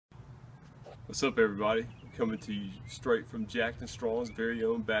What's up, everybody? I'm coming to you straight from Jack and Strong's very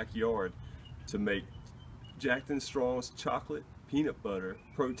own backyard to make Jack and Strong's chocolate peanut butter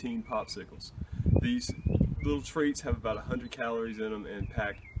protein popsicles. These little treats have about 100 calories in them and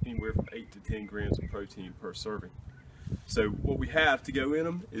pack anywhere from 8 to 10 grams of protein per serving. So what we have to go in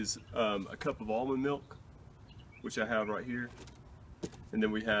them is a cup of almond milk, which I have right here, and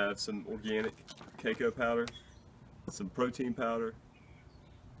then we have some organic cacao powder, some protein powder,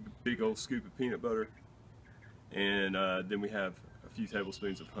 big old scoop of peanut butter, and then we have a few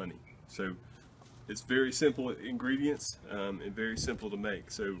tablespoons of honey. So it's very simple ingredients and very simple to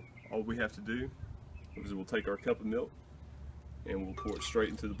make. So all we have to do is we'll take our cup of milk and we'll pour it straight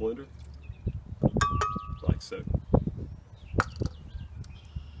into the blender like so.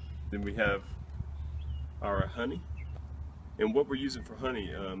 Then we have our honey, and what we're using for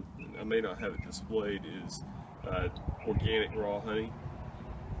honey, I may not have it displayed, is organic raw honey.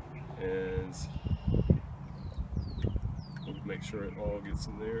 And we'll make sure it all gets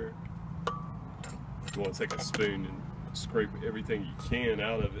in there. You want to take a spoon and scrape everything you can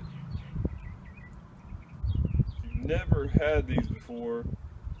out of it. If you've never had these before,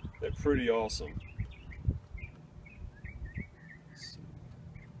 they're pretty awesome.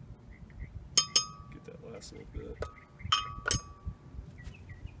 Get that last little bit.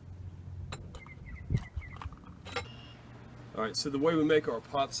 Alright, so the way we make our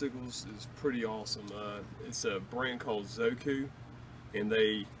Popsicles is pretty awesome. It's a brand called Zoku, and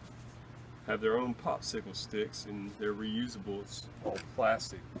they have their own popsicle sticks, and they're reusable. It's all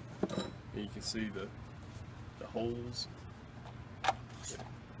plastic. And you can see the holes.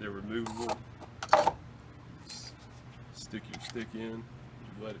 They're removable. Just stick your stick in,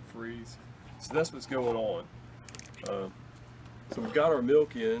 let it freeze. So that's what's going on. So we've got our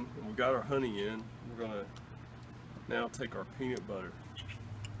milk in, and we've got our honey in. We're going to now take our peanut butter,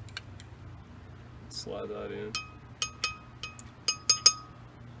 slide that in,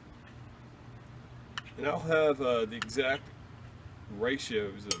 and I'll have the exact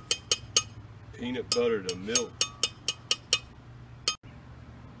ratios of peanut butter to milk.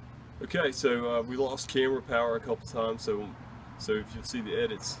 Okay, so we lost camera power a couple times, so if you see the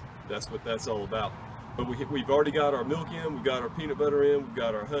edits, that's what that's all about. But we've already got our milk in, we've got our peanut butter in, we've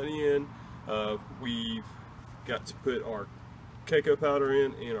got our honey in, we've got to put our cacao powder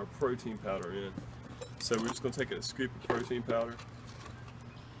in and our protein powder in. So we're just going to take a scoop of protein powder.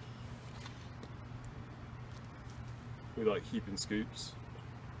 We like heaping scoops.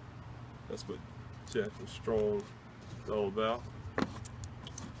 That's what Jack and Strong is all about.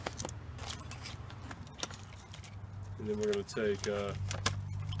 And then we're going to take a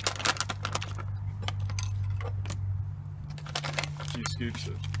few scoops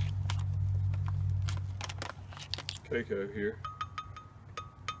of Cacao here.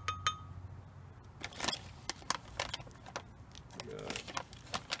 Got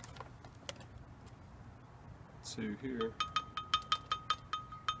 2 here.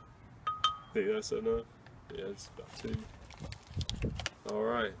 I think that's enough. Yeah, it's about 2.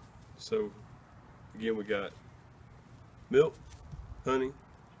 Alright, so again we got milk, honey,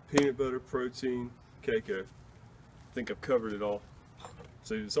 peanut butter, protein, cacao. I think I've covered it all.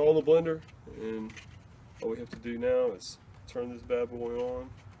 So it's all in the blender, and all we have to do now is turn this bad boy on.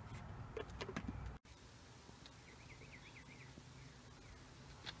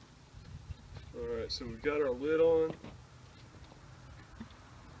 Alright, so we've got our lid on.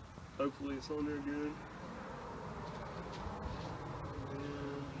 Hopefully it's on there good.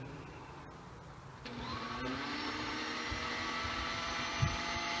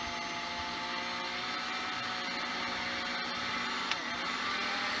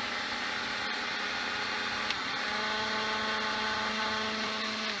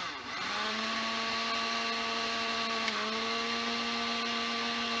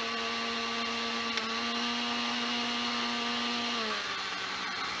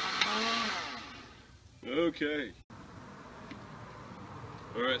 Okay.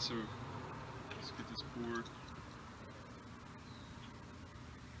 Alright, so let's get this poured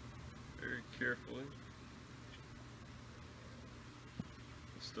very carefully.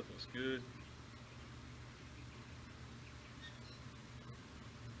 This stuff looks good.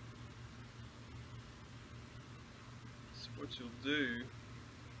 So what you'll do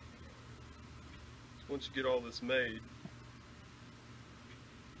is once you get all this made,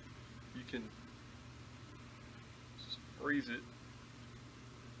 you can freeze it,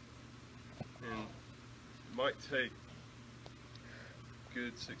 and it might take a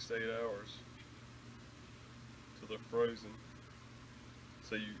good 6 to 8 hours till they're frozen.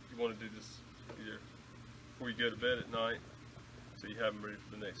 So you want to do this either before you go to bed at night, so you have them ready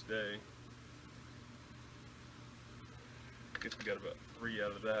for the next day, I guess we got about 3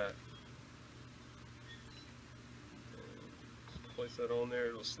 out of that. Place that on there,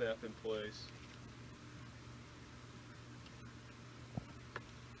 it'll snap in place.